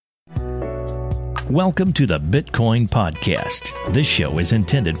Welcome to the Bitcoin Podcast. This show is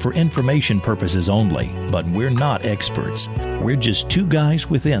intended for information purposes only, but we're not experts. We're just two guys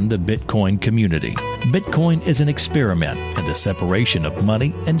within the Bitcoin community. Bitcoin is an experiment in the separation of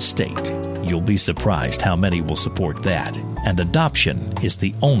money and state. You'll be surprised how many will support that. And adoption is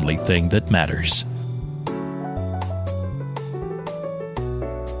the only thing that matters.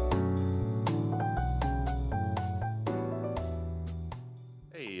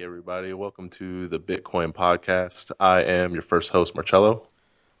 Welcome to the Bitcoin Podcast. I am your first host, Marcello.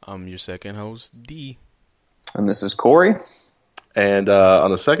 I'm your second host, D. And this is Corey. And on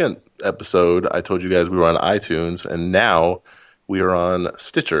the second episode, I told you guys we were on iTunes, and now we are on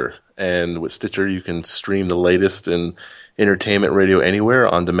Stitcher. And with Stitcher, you can stream the latest in entertainment radio anywhere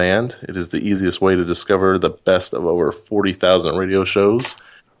on demand. It is the easiest way to discover the best of over 40,000 radio shows,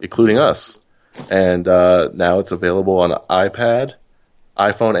 including us. And now it's available on iPad,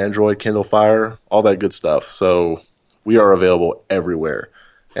 iPhone, Android, Kindle Fire, all that good stuff. So we are available everywhere.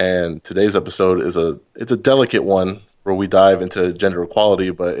 And today's episode is a delicate one where we dive into gender equality,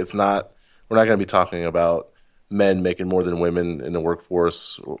 but we're not going to be talking about men making more than women in the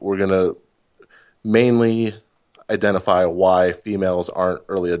workforce. We're going to mainly identify why females aren't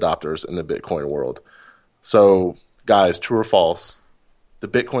early adopters in the Bitcoin world. So guys, true or false, the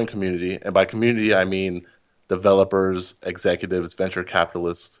Bitcoin community, and by community I mean developers, executives, venture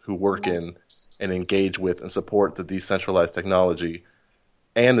capitalists who work in and engage with and support the decentralized technology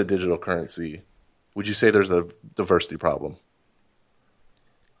and the digital currency, would you say there's a diversity problem?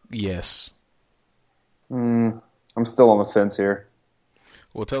 Yes. I'm still on the fence here.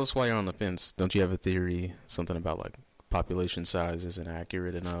 Well, tell us why you're on the fence. Don't you have a theory, something about like population size isn't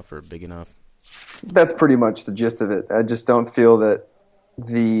accurate enough or big enough? That's pretty much the gist of it. I just don't feel that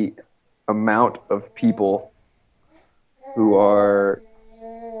the amount of people who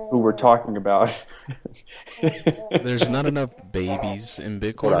we're talking about. There's not enough babies in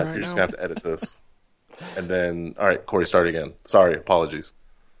Bitcoin right now. You're just going to have to edit this. And then, all right, Corey, start again. Sorry, apologies.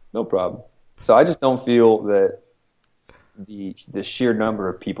 No problem. So I just don't feel that the sheer number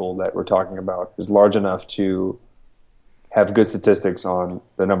of people that we're talking about is large enough to have good statistics on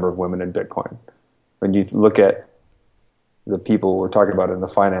the number of women in Bitcoin. When you look at the people we're talking about in the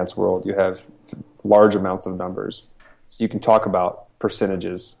finance world, you have large amounts of numbers. So you can talk about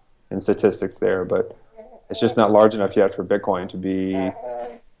percentages and statistics there, but it's just not large enough yet for Bitcoin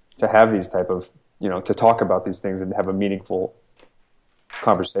to have these type of, to talk about these things and have a meaningful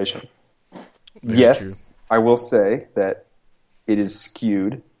conversation. Very yes, true. I will say that it is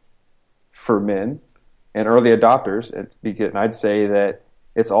skewed for men and early adopters, and I'd say that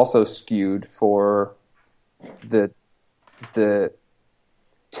it's also skewed for the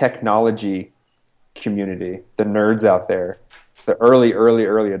technology community, the nerds out there. The early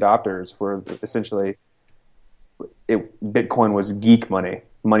adopters were essentially, Bitcoin was geek money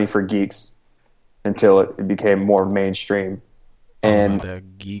for geeks, until it became more mainstream. And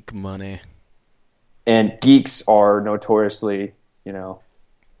that geek money. And geeks are notoriously,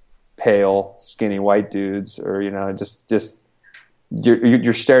 pale, skinny white dudes, or just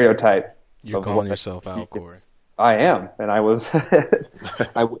your stereotype. You're calling yourself out, Corey. I am, and I was.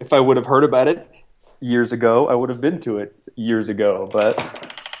 If I would have heard about it years ago, I would have been to it years ago. But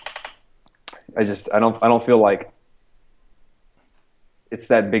I don't feel like it's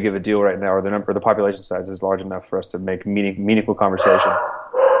that big of a deal right now, or the population size is large enough for us to make meaningful conversation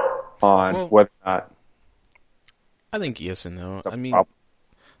on whether or not. I think yes and no. I mean,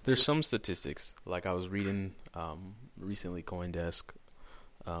 there's some statistics. Like I was reading recently, CoinDesk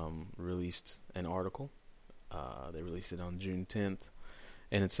released an article. They released it on June 10th,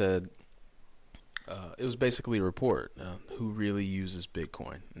 and it said it was basically a report who really uses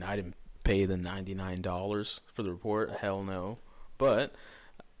Bitcoin. And I didn't pay the $99 for the report. Hell no. But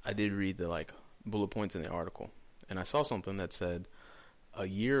I did read the bullet points in the article, and I saw something that said a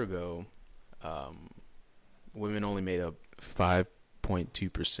year ago women only made up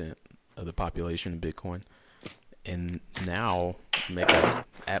 5.2% of the population in Bitcoin, and now make up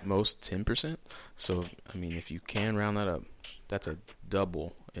at most 10%. So, I mean, if you can round that up, that's a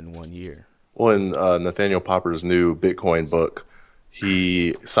double in 1 year. Well, in Nathaniel Popper's new Bitcoin book,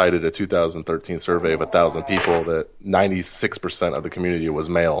 he cited a 2013 survey of 1,000 people that 96% of the community was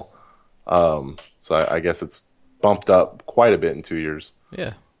male. So I guess it's bumped up quite a bit in 2 years.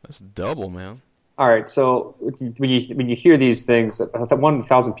 Yeah, that's double, man. All right, so when you hear these things,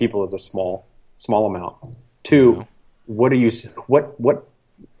 1,000 people is a small amount. Two, Yeah. what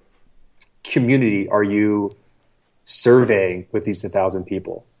community are you surveying with these 1,000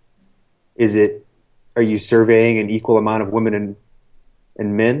 people? Are you surveying an equal amount of women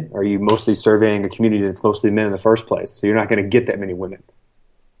and men? Or are you mostly surveying a community that's mostly men in the first place? So you're not going to get that many women.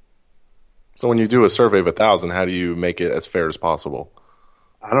 So when you do a survey of 1,000, how do you make it as fair as possible?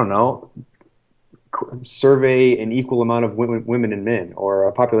 I don't know. Survey an equal amount of women and men, or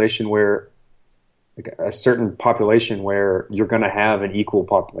a population where, like a certain population where you're going to have an equal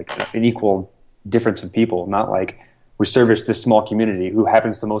an equal difference of people. Not like we service this small community who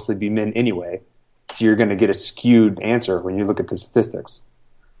happens to mostly be men anyway. So you're going to get a skewed answer when you look at the statistics.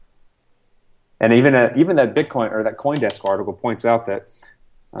 And even that Bitcoin or that CoinDesk article points out that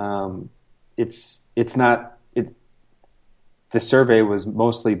the survey was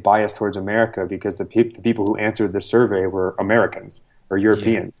mostly biased towards America because the people who answered the survey were Americans or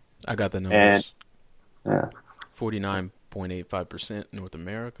Europeans. Yeah, I got the numbers. And 49.85% North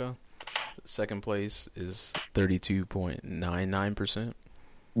America. Second place is 32.99%.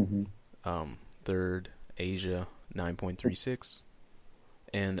 Mm-hmm. Third, Asia, 9.36.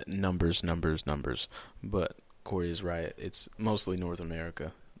 And numbers. But Corey is right. It's mostly North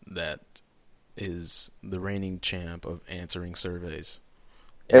America that is the reigning champ of answering surveys.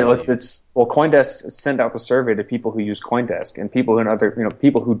 CoinDesk sent out the survey to people who use CoinDesk, and people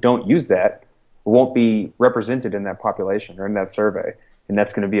who don't use that won't be represented in that population or in that survey, and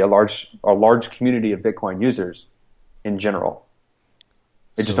that's going to be a large community of Bitcoin users in general.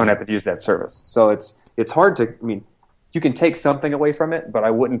 They just don't happen to use that service, so it's hard to. I mean, you can take something away from it, but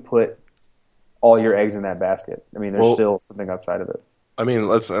I wouldn't put all your eggs in that basket. I mean, there's still something outside of it. I mean,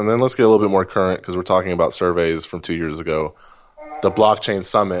 let's get a little bit more current because we're talking about surveys from 2 years ago. The blockchain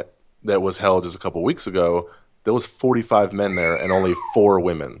summit that was held just a couple weeks ago, there was 45 men there and only 4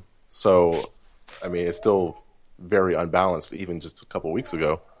 women. So, I mean, it's still very unbalanced even just a couple weeks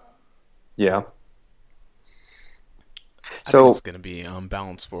ago. Yeah. I think it's going to be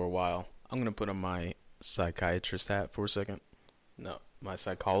unbalanced for a while. I'm going to put on my psychiatrist hat for a second. No, my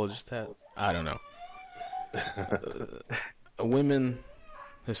psychologist hat. I don't know. Women,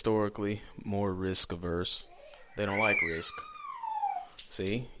 historically, more risk averse. They don't like risk.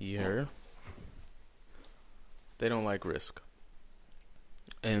 See, you heard? They don't like risk.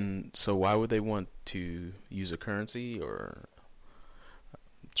 And so why would they want to use a currency or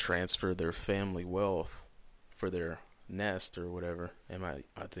transfer their family wealth for their nest or whatever? I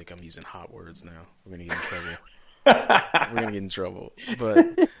think I'm using hot words now. We're going to get in trouble.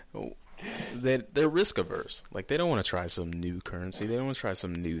 But they're risk averse. Like, they don't want to try some new currency. They don't want to try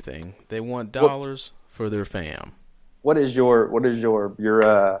some new thing. They want dollars for their fam. What is your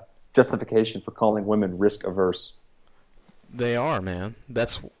justification for calling women risk averse? They are, man.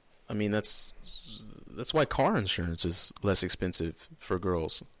 That's why car insurance is less expensive for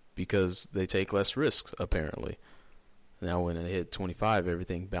girls, because they take less risks, apparently. Now when they hit 25,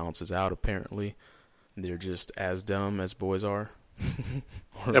 everything balances out, apparently. They're just as dumb as boys are.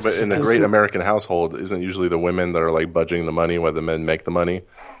 Yeah, but in a great American household, isn't usually the women that are like budgeting the money while the men make the money?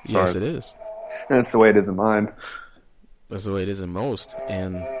 Yes, it is. That's the way it is in mine. That's the way it is in most.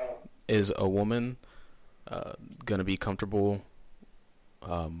 And is a woman going to be comfortable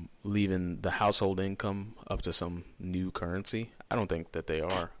leaving the household income up to some new currency? I don't think that they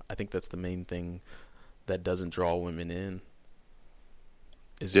are. I think that's the main thing that doesn't draw women in,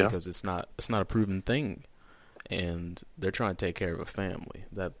 is because it's not a proven thing, and they're trying to take care of a family.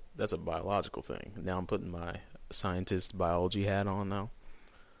 That's a biological thing. Now I'm putting my scientist biology hat on now.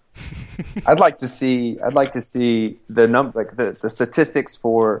 I'd like to see the statistics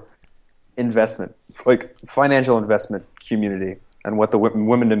for investment, like financial investment community, and what the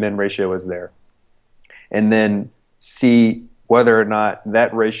women to men ratio is there, and then see whether or not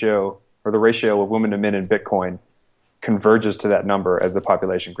that ratio or the ratio of women to men in Bitcoin converges to that number as the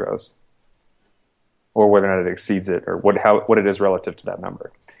population grows, or whether or not it exceeds it, or what it is relative to that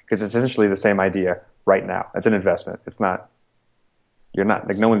number. Because it's essentially the same idea right now. It's an investment. It's not. You're not,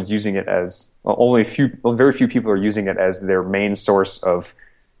 like, no one's using it as, very few people are using it as their main source of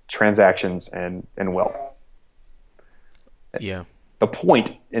transactions and wealth. Yeah. The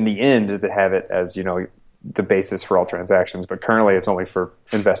point in the end is to have it as, the basis for all transactions, but currently it's only for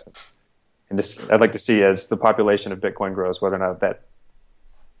investment. And I'd like to see, as the population of Bitcoin grows, whether or not that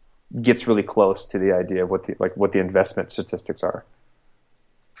gets really close to the idea of what the investment statistics are.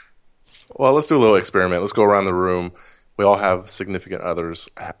 Well, let's do a little experiment. Let's go around the room. We all have significant others.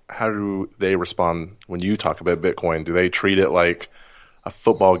 How do they respond when you talk about Bitcoin? Do they treat it like a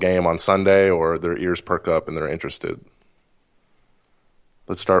football game on Sunday, or their ears perk up and they're interested?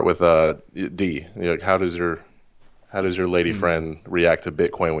 Let's start with D. How does your lady friend react to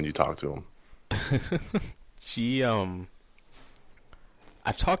Bitcoin when you talk to him?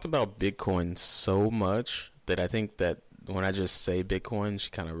 I've talked about Bitcoin so much that I think that when I just say Bitcoin, she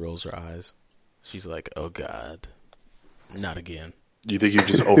kind of rolls her eyes. She's like, "Oh God, not again." You think you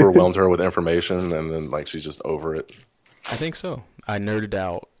just overwhelmed her with information, and then like she's just over it? I think so. I nerded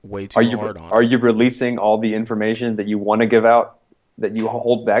out way too hard on it. Are you releasing all the information that you want to give out that you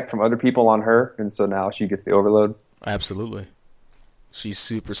hold back from other people on her, and so now she gets the overload? Absolutely. She's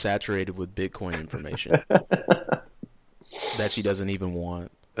super saturated with Bitcoin information that she doesn't even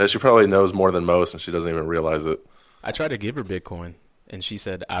want. That she probably knows more than most, and she doesn't even realize it. I tried to give her Bitcoin, and she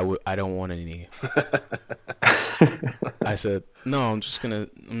said, I don't want any. I said, no, I'm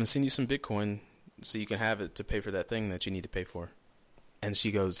gonna send you some Bitcoin so you can have it to pay for that thing that you need to pay for. And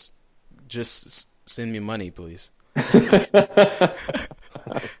she goes, just send me money, please. And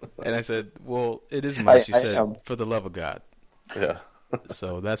I said, well, it is money. She said, for the love of God. Yeah.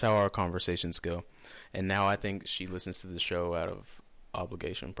 So that's how our conversations go. And now I think she listens to the show out of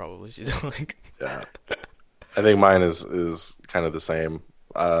obligation, probably. She's like, yeah. I think mine is kind of the same.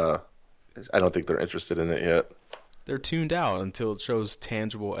 I don't think they're interested in it yet. They're tuned out until it shows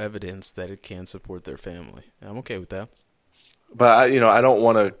tangible evidence that it can support their family. I'm okay with that. But I don't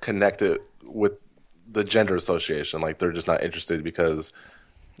want to connect it with the gender association. Like they're just not interested because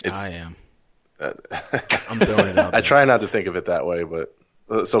it's. I am. I'm throwing it out there. I try not to think of it that way, but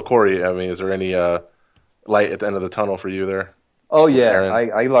so Corey, I mean, is there any light at the end of the tunnel for you there? Oh yeah,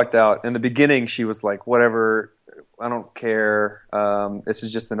 I lucked out. In the beginning, she was like, "Whatever, I don't care. This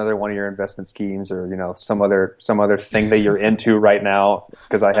is just another one of your investment schemes, or some other thing that you're into right now."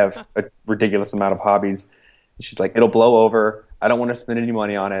 Because I have a ridiculous amount of hobbies. And she's like, "It'll blow over. I don't want to spend any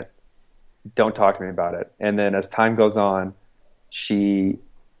money on it. Don't talk to me about it." And then as time goes on, she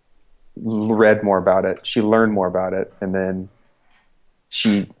read more about it. She learned more about it, and then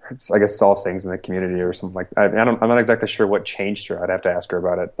she, I guess, saw things in the community or something like that. I'm not exactly sure what changed her. I'd have to ask her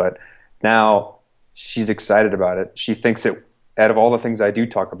about it. But now she's excited about it. She thinks it, out of all the things I do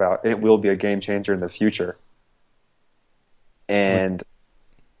talk about, it will be a game changer in the future. And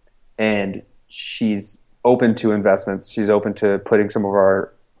she's open to investments. She's open to putting some of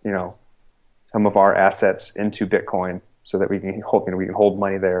our assets into Bitcoin so that we can hold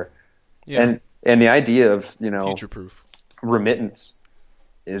money there. Yeah. And the idea of future-proof remittance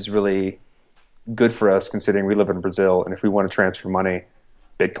is really good for us, considering we live in Brazil, and if we want to transfer money,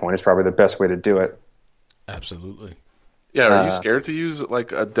 Bitcoin is probably the best way to do it. Absolutely. Yeah, are you scared to use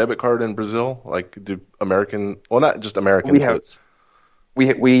like a debit card in Brazil? Like, do not just Americans, but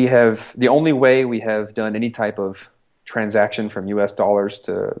we have the only way we have done any type of transaction from U.S. dollars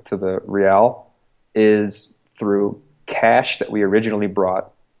to the real is through cash that we originally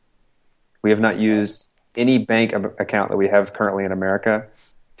brought. We have not used any bank account that we have currently in America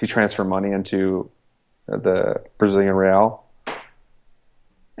to transfer money into the Brazilian real,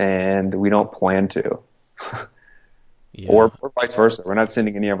 and we don't plan to. Yeah. Or vice versa. We're not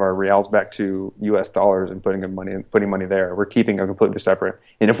sending any of our reals back to U.S. dollars and putting money there. We're keeping it completely separate.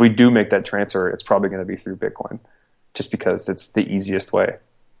 And if we do make that transfer, it's probably going to be through Bitcoin, just because it's the easiest way.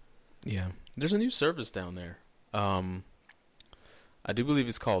 Yeah, there's a new service down there. I do believe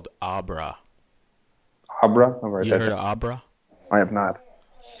it's called Abra. Abra? You heard of Abra? I have not.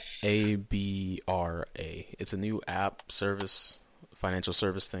 ABRA. It's a new app service, financial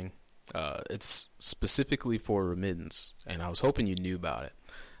service thing. It's specifically for remittance, and I was hoping you knew about it.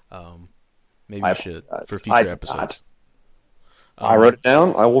 Maybe you should for future episodes. I wrote it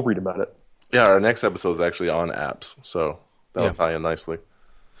down. I will read about it. Yeah, our next episode is actually on apps, so that'll tie in nicely.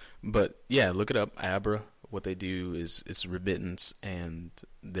 But yeah, look it up. Abra. What they do is it's remittance, and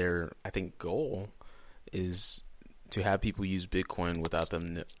their, I think, goal is to have people use Bitcoin without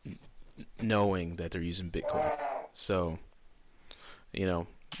them knowing that they're using Bitcoin. So,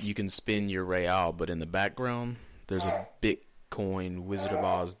 you can spin your real, but in the background, there's a Bitcoin Wizard of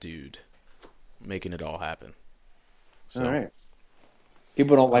Oz dude making it all happen. So, all right.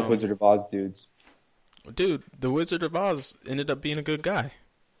 People don't like Wizard of Oz dudes. Dude, the Wizard of Oz ended up being a good guy.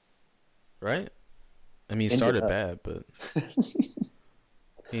 Right? I mean, he started bad, but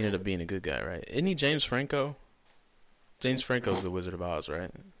he ended up being a good guy, right? Isn't he James Franco? James Franco's the Wizard of Oz, right?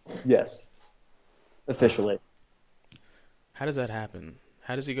 Yes. Officially. How does that happen?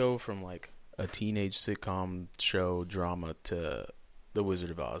 How does he go from like a teenage sitcom show drama to the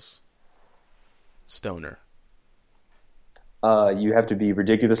Wizard of Oz? Stoner. You have to be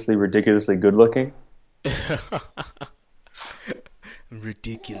ridiculously good looking.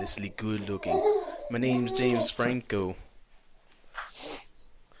 Ridiculously good looking. My name's James Franco.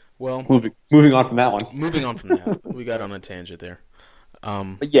 Well, moving on from that one. Moving on from that, we got on a tangent there.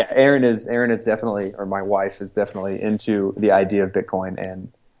 But yeah, Erin is definitely, or my wife is definitely into the idea of Bitcoin,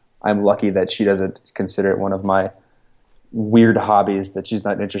 and I'm lucky that she doesn't consider it one of my weird hobbies that she's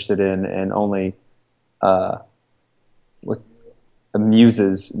not interested in, and only with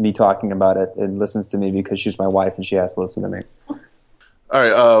amuses me talking about it and listens to me because she's my wife and she has to listen to me. All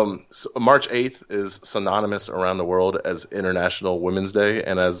right. So March 8th is synonymous around the world as International Women's Day,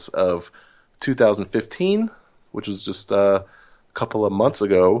 and as of 2015, which was just a couple of months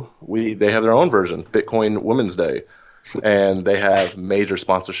ago, they have their own version, Bitcoin Women's Day, and they have major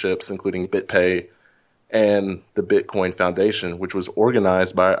sponsorships, including BitPay and the Bitcoin Foundation, which was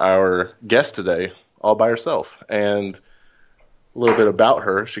organized by our guest today, all by herself. And a little bit about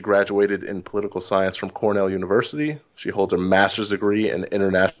her: she graduated in political science from Cornell University. She holds a master's degree in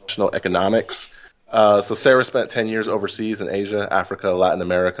international economics. So Sarah spent 10 years overseas in Asia, Africa, Latin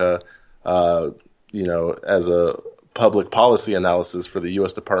America, as a public policy analysis for the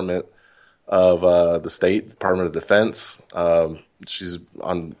U.S. Department of the State, Department of Defense. She's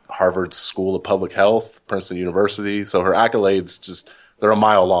on Harvard School of Public Health, Princeton University. So her accolades, they're a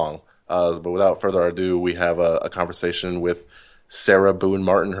mile long. But without further ado, we have a conversation with Sarah Boone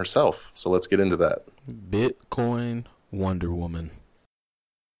Martin herself. So let's get into that. Bitcoin Wonder Woman.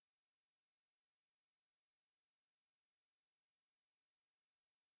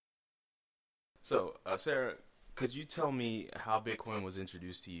 So, Sarah, could you tell me how Bitcoin was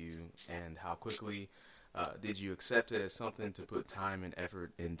introduced to you, and how quickly did you accept it as something to put time and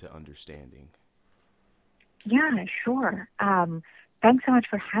effort into understanding? Yeah, sure. Thanks so much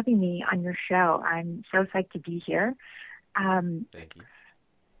for having me on your show. I'm so psyched to be here. Thank you.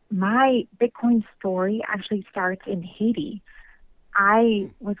 My Bitcoin story actually starts in Haiti. I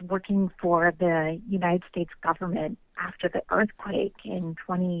was working for the United States government after the earthquake in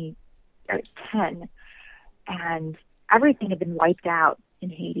 2010, and everything had been wiped out in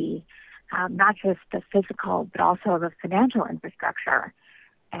Haiti, not just the physical, but also the financial infrastructure.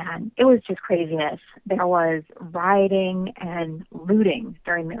 And it was just craziness. There was rioting and looting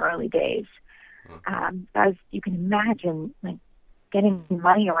during the early days. As you can imagine, like, getting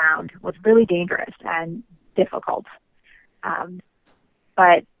money around was really dangerous and difficult.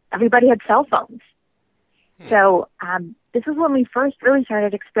 But everybody had cell phones. So this is when we first really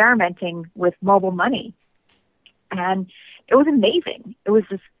started experimenting with mobile money. And it was amazing. It was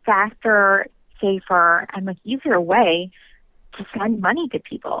just faster, safer, and like easier way to send money to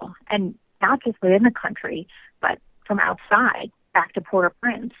people, and not just within the country, but from outside back to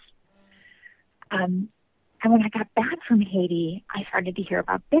Port-au-Prince. And when I got back from Haiti, I started to hear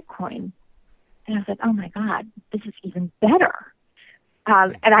about Bitcoin, and I was like, "Oh my God, this is even better!"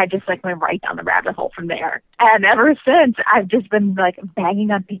 And I just went right down the rabbit hole from there. And ever since, I've just been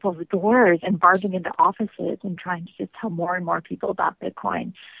banging on people's doors and barging into offices and trying to just tell more and more people about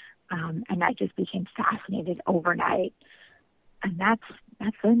Bitcoin. And I just became fascinated overnight. And that's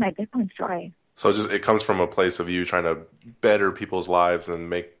really my Bitcoin story. So it comes from a place of you trying to better people's lives and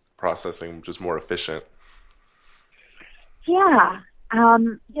make processing just more efficient. Yeah.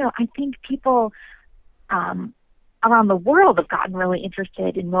 I think people around the world have gotten really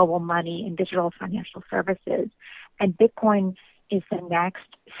interested in mobile money and digital financial services. And Bitcoin is the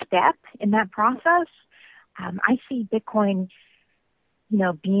next step in that process. I see Bitcoin,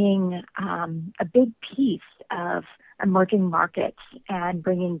 being a big piece of emerging markets and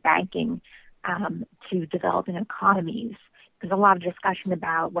bringing banking to developing economies. There's a lot of discussion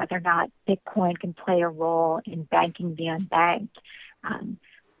about whether or not Bitcoin can play a role in banking the unbanked. And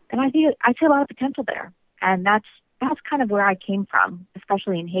I see a lot of potential there. And that's kind of where I came from,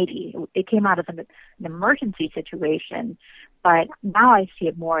 especially in Haiti. It came out of an emergency situation, but now I see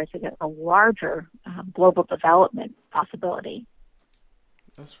it more as a larger global development possibility.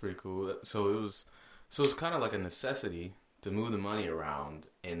 That's pretty cool. So it's kind of like a necessity to move the money around,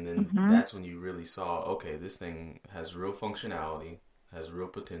 and then that's when you really saw, okay, this thing has real functionality, has real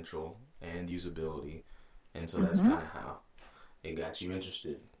potential and usability, and so that's kind of how it got you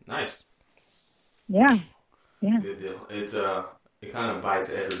interested. Nice. Yeah. Good deal. It kind of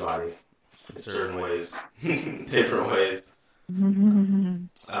bites everybody in certain ways, different ways.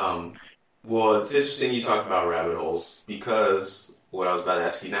 Well, it's interesting you talk about rabbit holes, because what I was about to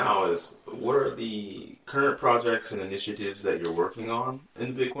ask you now is, what are the current projects and initiatives that you're working on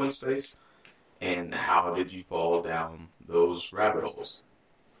in the Bitcoin space, and how did you fall down those rabbit holes?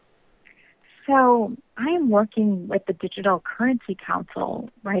 So I am working with the Digital Currency Council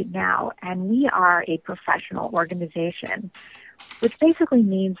right now, and we are a professional organization, which basically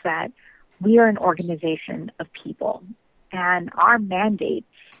means that we are an organization of people. And our mandate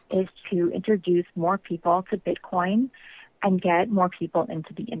is to introduce more people to Bitcoin and get more people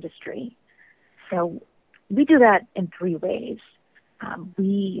into the industry. So we do that in three ways.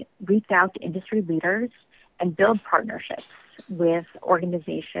 We reach out to industry leaders and build partnerships with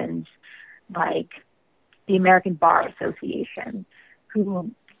organizations like the American Bar Association,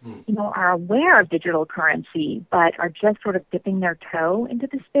 who are aware of digital currency, but are just sort of dipping their toe into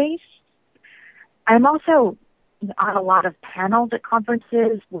the space. I'm also on a lot of panels at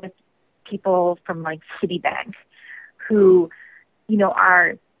conferences with people from like Citibank who,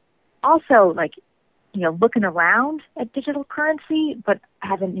 are also like, looking around at digital currency, but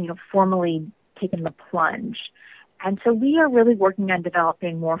haven't, formally taken the plunge. And so we are really working on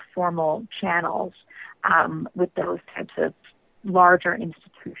developing more formal channels with those types of larger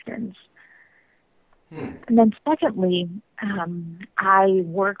institutions. And then secondly, I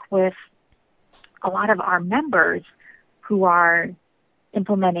work with a lot of our members who are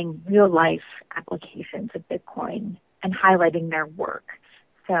implementing real-life applications of Bitcoin and highlighting their work.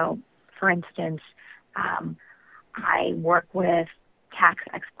 So, for instance, I work with tax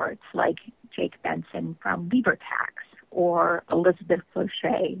experts like Jake Benson from LibreTax or Elizabeth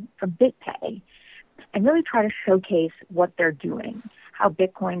Flochet from BitPay, and really try to showcase what they're doing, how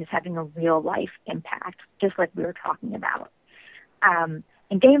Bitcoin is having a real-life impact, just like we were talking about. And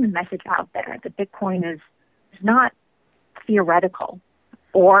getting the message out there that Bitcoin is not theoretical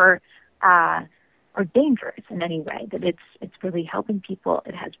or dangerous in any way, that it's really helping people.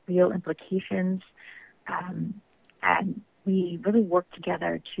 It has real implications. And we really work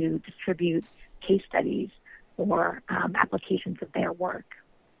together to distribute case studies or applications of their work.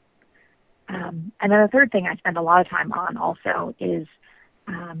 And then the third thing I spend a lot of time on also is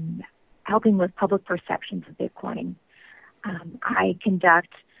helping with public perceptions of Bitcoin. I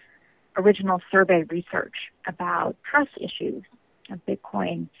conduct original survey research about trust issues of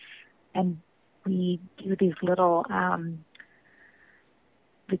Bitcoin, and we do these little,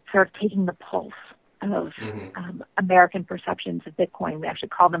 sort of taking the pulse of American perceptions of Bitcoin. We actually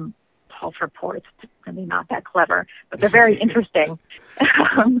call them pulse reports. I mean, not that clever, but they're very interesting.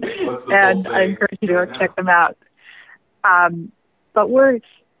 And I encourage you to check them out. But we're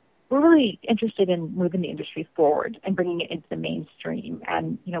really interested in moving the industry forward and bringing it into the mainstream.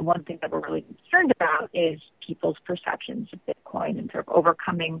 And, one thing that we're really concerned about is people's perceptions of Bitcoin and sort of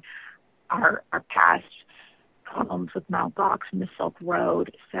overcoming our past problems with Mt. Gox and the Silk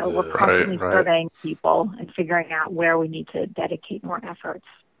Road. So we're constantly surveying people and figuring out where we need to dedicate more efforts.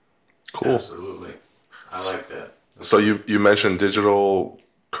 Cool. Absolutely. I like that. So you mentioned digital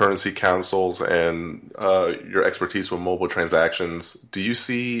currency councils and your expertise with mobile transactions. Do you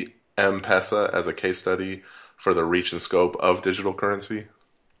see M-Pesa as a case study for the reach and scope of digital currency?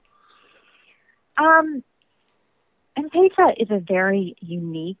 M-Pesa is a very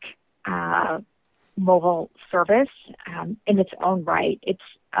unique mobile service in its own right. It's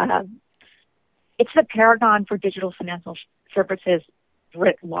the paragon for digital financial services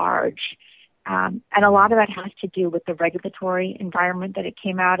writ large. And a lot of that has to do with the regulatory environment that it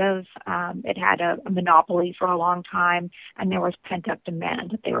came out of. It had a monopoly for a long time, and there was pent-up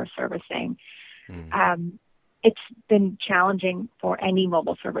demand that they were servicing. It's been challenging for any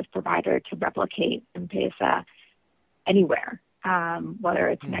mobile service provider to replicate M-Pesa anywhere, whether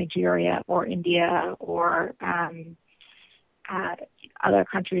it's Nigeria or India or other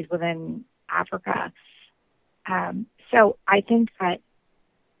countries within Africa. So I think that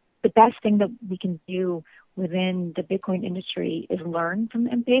the best thing that we can do within the Bitcoin industry is learn from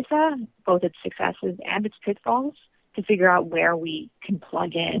M-Pesa, both its successes and its pitfalls, to figure out where we can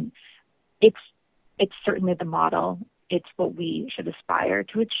plug in. It's certainly the model. It's what we should aspire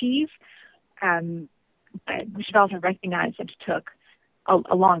to achieve. But we should also recognize that it took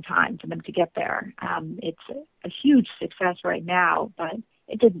a long time for them to get there. It's a huge success right now, but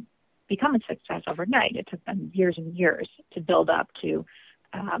it didn't become a success overnight. It took them years and years to build up to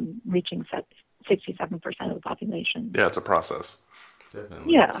reaching 67% of the population. Yeah, it's a process.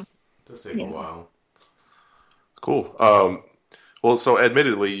 Definitely. Yeah. It does take a while. Cool. Well, so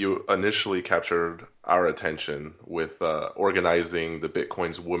admittedly, you initially captured our attention with organizing the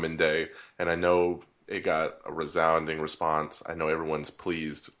Bitcoin's Women Day, and I know it got a resounding response. I know everyone's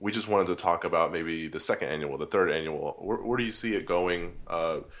pleased. We just wanted to talk about maybe the second annual, the third annual. Where do you see it going?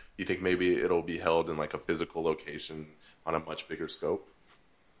 You think maybe it'll be held in like a physical location on a much bigger scope?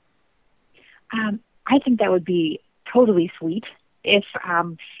 I think that would be totally sweet if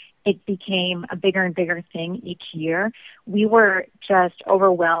it became a bigger and bigger thing each year. We were just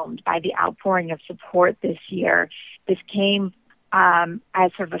overwhelmed by the outpouring of support this year. This came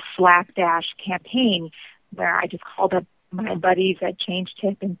as sort of a slapdash campaign where I just called up my buddies at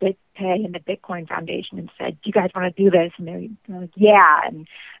ChangeTip and BitPay and the Bitcoin Foundation and said, "Do you guys want to do this?" And they're like, "Yeah." And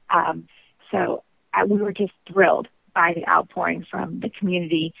so we were just thrilled by the outpouring from the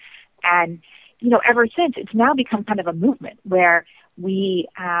community. And ever since, it's now become kind of a movement where we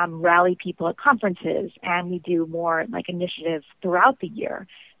rally people at conferences and we do more like initiatives throughout the year.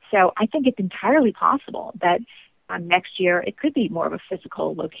 So I think it's entirely possible that next year it could be more of a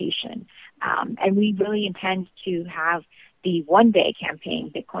physical location. And we really intend to have the one-day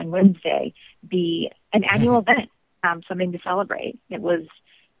campaign, Bitcoin Women's Day, be an annual event, something to celebrate. It was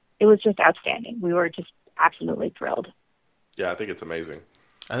just outstanding. We were just absolutely thrilled. Yeah, I think it's amazing.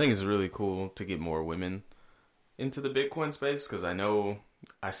 I think it's really cool to get more women into the Bitcoin space, because I know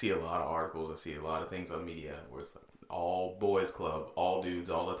I see a lot of articles, I see a lot of things on media where it's like all boys club, all dudes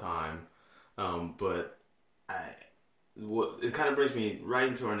all the time. But it kind of brings me right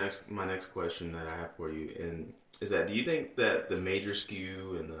into my next question that I have for you, and is that, do you think that the major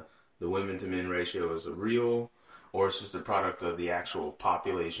skew and the women to men ratio is real, or it's just a product of the actual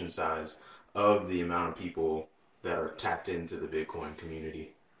population size of the amount of people that are tapped into the Bitcoin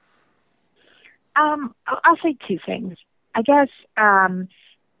community? I'll say two things. I guess,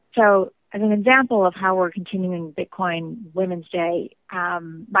 so as an example of how we're continuing Bitcoin Women's Day,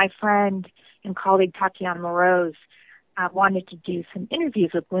 my friend and colleague Tatiana Moroz wanted to do some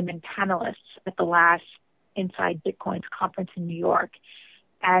interviews with women panelists at the last Inside Bitcoin's conference in New York.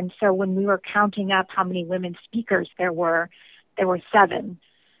 And so when we were counting up how many women speakers there were 7,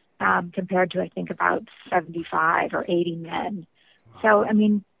 compared to, I think, about 75 or 80 men. So, I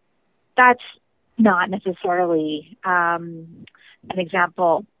mean, that's not necessarily an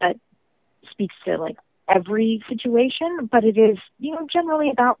example that speaks to, like, every situation, but it is, generally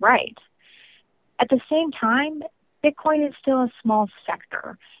about right. At the same time, Bitcoin is still a small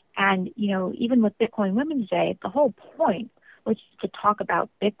sector. And, even with Bitcoin Women's Day, the whole point was to talk about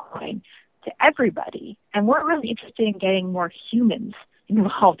Bitcoin to everybody. And we're really interested in getting more humans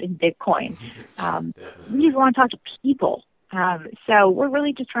involved in Bitcoin. We just want to talk to people. So we're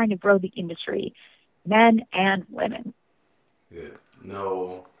really just trying to grow the industry, men and women. Yeah.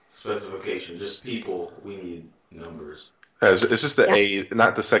 No specification, just people. We need numbers. It's just the aid,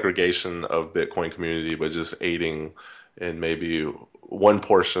 not the segregation of Bitcoin community, but just aiding in maybe one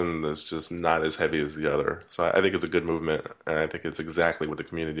portion that's just not as heavy as the other. So I think it's a good movement, and I think it's exactly what the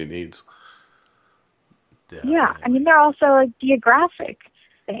community needs. Definitely. Yeah, I mean, there are also like geographic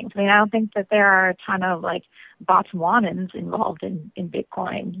things. I mean, I don't think that there are a ton of like Botswanans involved in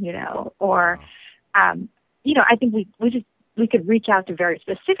Bitcoin, or, I think we could reach out to very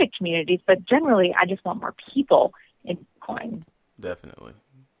specific communities, but generally I just want more people in Bitcoin. Definitely.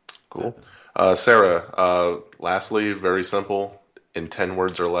 Cool. Sarah, lastly, very simple, in 10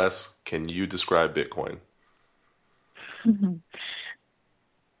 words or less, can you describe Bitcoin?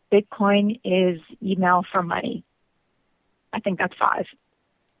 Bitcoin is email for money. I think that's 5.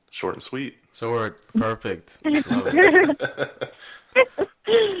 Short and sweet. Short. Perfect.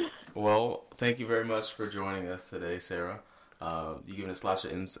 Well, thank you very much for joining us today, Sarah. You've given us lots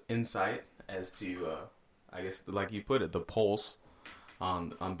of insight as to, I guess, like you put it, the pulse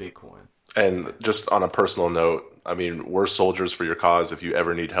on Bitcoin. And just on a personal note, I mean, we're soldiers for your cause. If you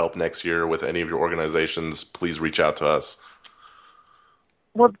ever need help next year with any of your organizations, please reach out to us.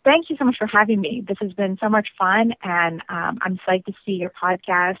 Well, thank you so much for having me. This has been so much fun, and I'm psyched to see your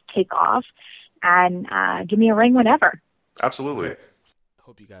podcast take off. And give me a ring whenever. Absolutely.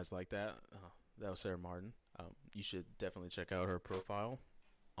 Hope you guys like that. That was Sarah Martin. You should definitely check out her profile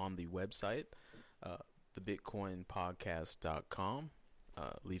on the website, thebitcoinpodcast.com.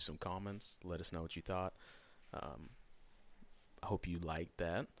 Leave some comments. Let us know what you thought. I hope you liked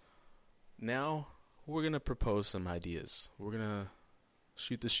that. Now, we're going to propose some ideas. We're going to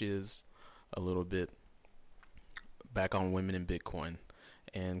shoot the shiz a little bit back on women in Bitcoin.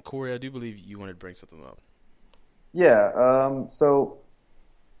 And Corey, I do believe you wanted to bring something up. Yeah. So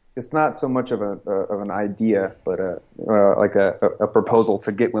it's not so much of an idea, but like a proposal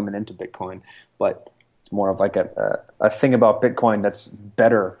to get women into Bitcoin. But it's more of like a thing about Bitcoin that's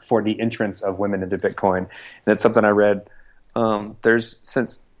better for the entrance of women into Bitcoin. And that's something I read.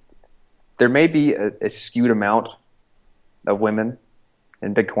 Since there may be a skewed amount of women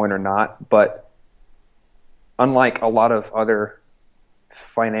in Bitcoin or not, but unlike a lot of other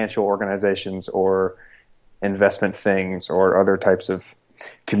financial organizations or investment things or other types of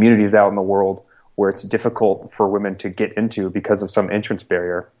communities out in the world where it's difficult for women to get into because of some entrance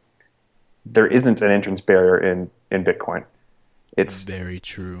barrier, there isn't an entrance barrier in Bitcoin. It's very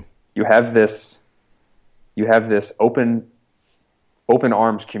true. You have this open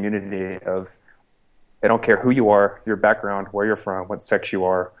arms community of, I don't care who you are, your background, where you're from, what sex you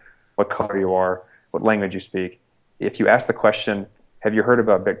are, what color you are, what language you speak. If you ask the question, have you heard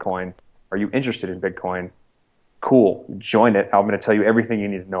about Bitcoin? Are you interested in Bitcoin? Cool, join it. I'm going to tell you everything you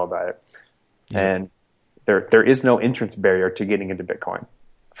need to know about it. And there is no entrance barrier to getting into Bitcoin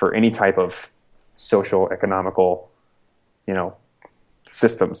for any type of social, economical,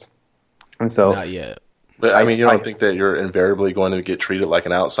 systems. And so, not yet. But I mean, you don't think that you're invariably going to get treated like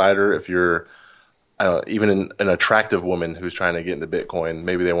an outsider if you're even an attractive woman who's trying to get into Bitcoin?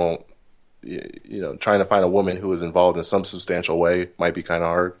 Maybe they won't. Trying to find a woman who is involved in some substantial way might be kind of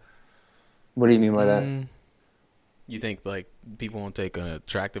hard. What do you mean by that? You think like people won't take an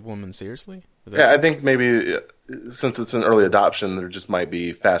attractive woman seriously? Yeah, I think maybe since it's an early adoption, there just might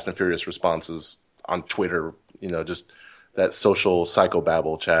be fast and furious responses on Twitter. Just that social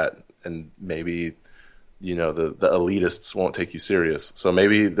psychobabble chat, and maybe the elitists won't take you serious. So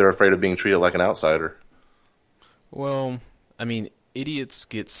maybe they're afraid of being treated like an outsider. Well, I mean, idiots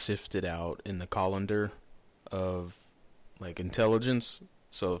get sifted out in the colander of like intelligence.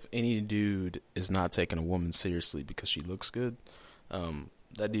 So if any dude is not taking a woman seriously because she looks good,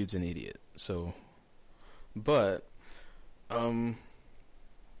 that dude's an idiot. So, but I don't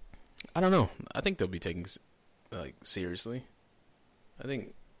know. I think they'll be taken like seriously. I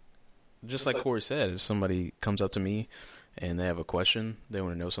think just like Corey said, if somebody comes up to me and they have a question, they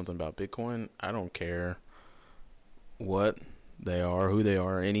want to know something about Bitcoin, I don't care what they are, who they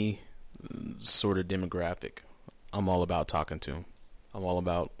are, any sort of demographic. I'm all about talking to them. I'm all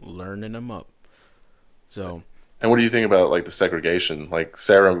about learning them up. So, and what do you think about like the segregation? Like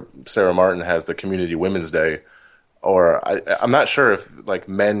Sarah Martin has the Community Women's Day, or I'm not sure if like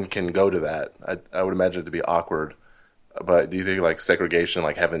men can go to that. I would imagine it to be awkward. But do you think like segregation,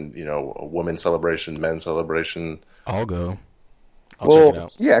 like having a women's celebration, men's celebration? I'll go. I'll check it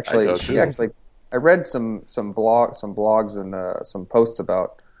out. She actually, I read some blogs and some posts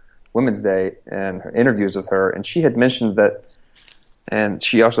about Women's Day and her interviews with her, and she had mentioned that, and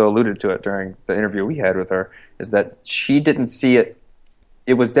she also alluded to it during the interview we had with her, is that she didn't see it.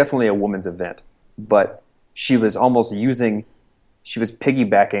 It was definitely a women's event, but she was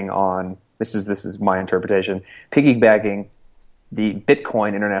piggybacking on, this is my interpretation, piggybacking the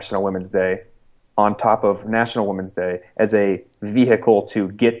Bitcoin International Women's Day on top of National Women's Day as a vehicle to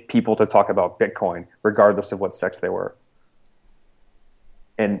get people to talk about Bitcoin, regardless of what sex they were.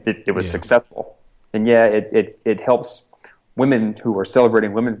 And it was successful. And it helps women who are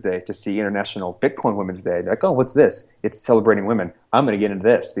celebrating Women's Day to see International Bitcoin Women's Day. They're like, oh, what's this? It's celebrating women. I'm going to get into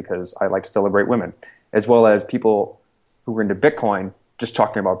this because I like to celebrate women. As well as people who are into Bitcoin just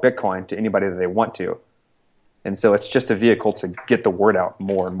talking about Bitcoin to anybody that they want to. And so it's just a vehicle to get the word out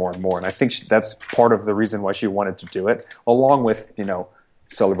more and more and more. And I think that's part of the reason why she wanted to do it, along with,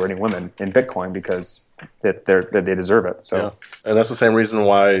 celebrating women in Bitcoin, because that they deserve it. So, yeah. And that's the same reason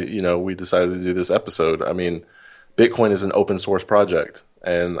why, we decided to do this episode. I mean, Bitcoin is an open source project.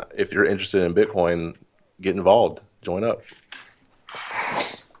 And if you're interested in Bitcoin, get involved, join up.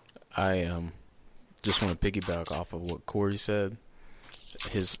 I just want to piggyback off of what Corey said.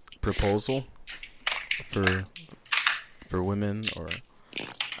 His proposal for women, or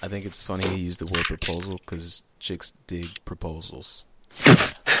I think it's funny he used the word proposal because chicks dig proposals.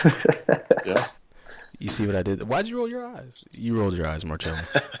 Yeah. You see what I did? Why'd you roll your eyes? You rolled your eyes, Marcello.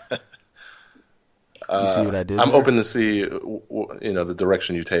 You see what I did? I'm open to see, the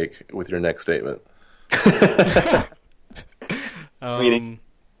direction you take with your next statement. Waiting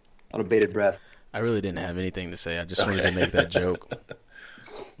on a bated breath. I really didn't have anything to say. I just wanted to make that joke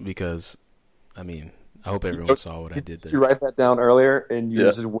because, I mean, I hope everyone saw what I did there. Did you write that down earlier, and you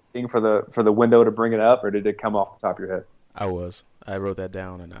were just waiting for the window to bring it up, or did it come off the top of your head? I wrote that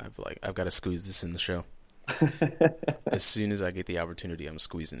down, and I've got to squeeze this in the show. As soon as I get the opportunity, I'm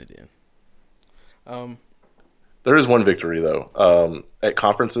squeezing it in. There is one victory though. At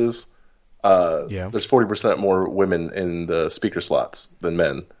conferences, there's 40% more women in the speaker slots than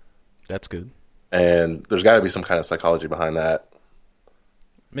men. That's good. And there's got to be some kind of psychology behind that.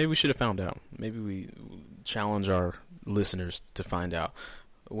 Maybe we should have found out. Maybe we challenge our listeners to find out.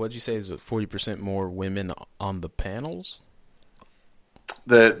 What'd you say? Is it 40% more women on the panels?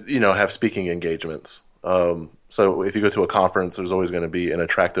 That, have speaking engagements. So if you go to a conference, there's always going to be an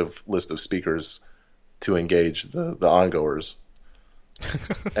attractive list of speakers to engage the ongoers.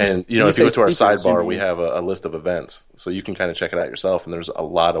 And, if you go to our sidebar, we have a list of events. So you can kind of check it out yourself. And there's a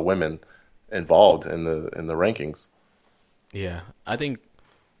lot of women involved in the rankings. Yeah. I think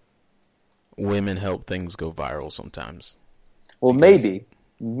women help things go viral sometimes. Well, maybe.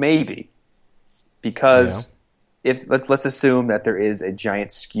 Because if let's assume that there is a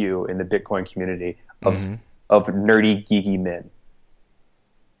giant skew in the Bitcoin community of nerdy, geeky men.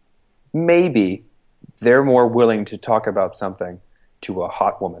 Maybe they're more willing to talk about something to a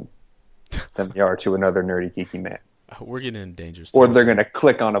hot woman than they are to another nerdy, geeky man. We're getting in danger. Or they're going to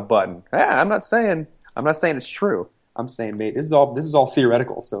click on a button. I'm not saying it's true. I'm saying, mate, this is all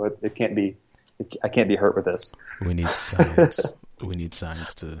theoretical, so it can't be. I can't be hurt with this. We need science. We need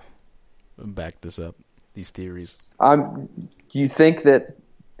science to back this up. These theories. Do you think that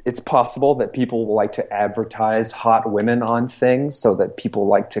it's possible that people will like to advertise hot women on things so that people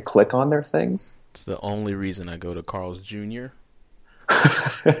like to click on their things? It's the only reason I go to Carl's Jr.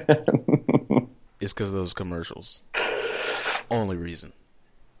 It's because of those commercials. Only reason.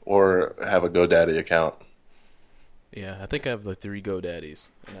 Or have a GoDaddy account. Yeah, I think I have 3 GoDaddies,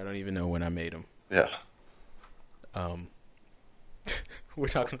 and I don't even know when I made them. Yeah. We're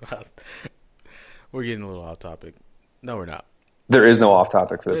talking about... We're getting a little off topic. No, we're not. There is no off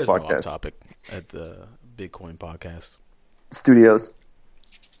topic for this podcast. There is no off topic at the Bitcoin podcast. Studios.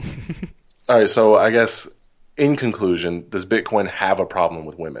 All right, so I guess in conclusion, does Bitcoin have a problem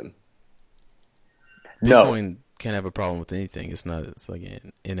with women? No. Bitcoin can't have a problem with anything. It's like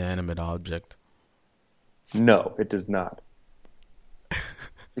an inanimate object. No, it does not.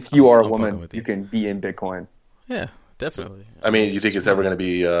 If you are a woman, you can be in Bitcoin. Yeah, definitely. I mean, you think it's ever going to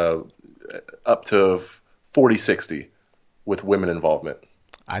be up to 40-60 with women involvement?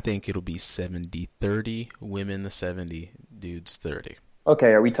 I think it'll be 70-30, women 70, dudes 30. Okay,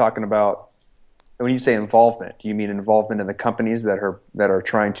 are we talking about, when you say involvement, do you mean involvement in the companies that are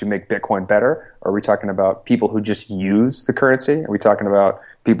trying to make Bitcoin better? Or are we talking about people who just use the currency? Are we talking about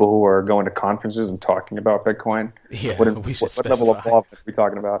people who are going to conferences and talking about Bitcoin? Yeah, what level of involvement are we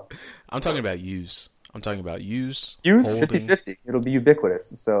talking about? I'm talking about use. Use, 50-50. It'll be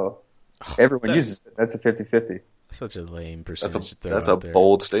ubiquitous. So everyone uses it. That's a 50-50. Such a lame percentage. That's a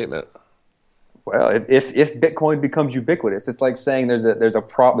bold statement. Well, if Bitcoin becomes ubiquitous, it's like saying there's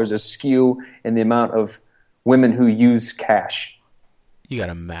a skew in the amount of women who use cash. You got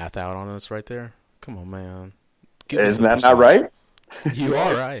a math out on us right there. Come on, man. Isn't that not right? You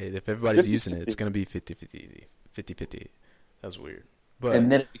are right. If everybody's using it, it's going to be 50-50. 50-50. That's weird. But,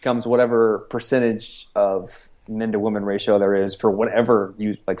 and then it becomes whatever percentage of men to women ratio there is for whatever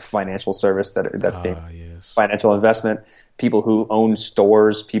like financial service that's being financial investment, people who own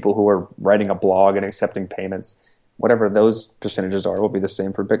stores, people who are writing a blog and accepting payments, whatever those percentages are will be the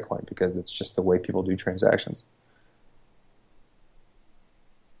same for Bitcoin because it's just the way people do transactions.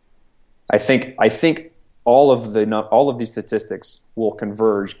 I think all of these statistics will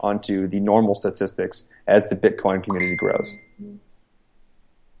converge onto the normal statistics as the Bitcoin community grows.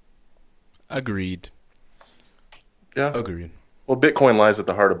 Agreed. Yeah. Agreed. Well, Bitcoin lies at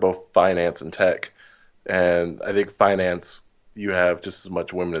the heart of both finance and tech. And I think finance, you have just as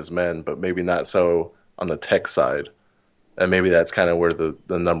much women as men, but maybe not so on the tech side. And maybe that's kind of where the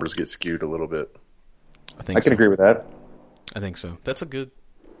numbers get skewed a little bit. I can agree with that. I think so. That's a good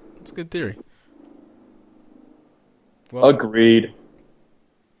theory. Well, agreed.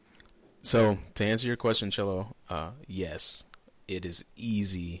 So, to answer your question, Cello, yes, it is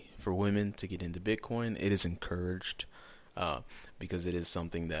easy for women to get into Bitcoin. It is encouraged because it is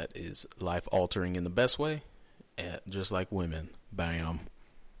something that is life-altering in the best way, just like women. Bam.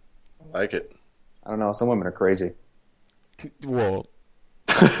 I like it. I don't know. Some women are crazy. Well,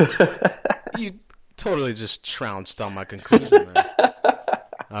 you totally just trounced on my conclusion, man.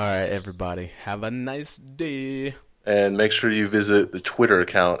 All right, everybody. Have a nice day. And make sure you visit the Twitter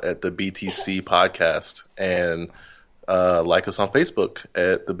account at the BTC Podcast and like us on Facebook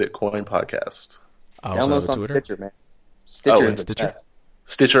at the Bitcoin Podcast. Download us on Stitcher, man.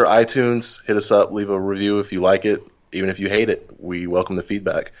 Stitcher, iTunes. Hit us up. Leave a review if you like it. Even if you hate it, we welcome the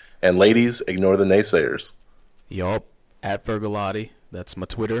feedback. And ladies, ignore the naysayers. Yup. At Fergalotti. That's my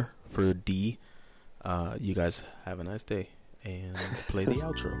Twitter for D. You guys have a nice day. And play the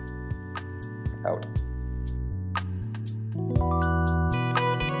outro. Out.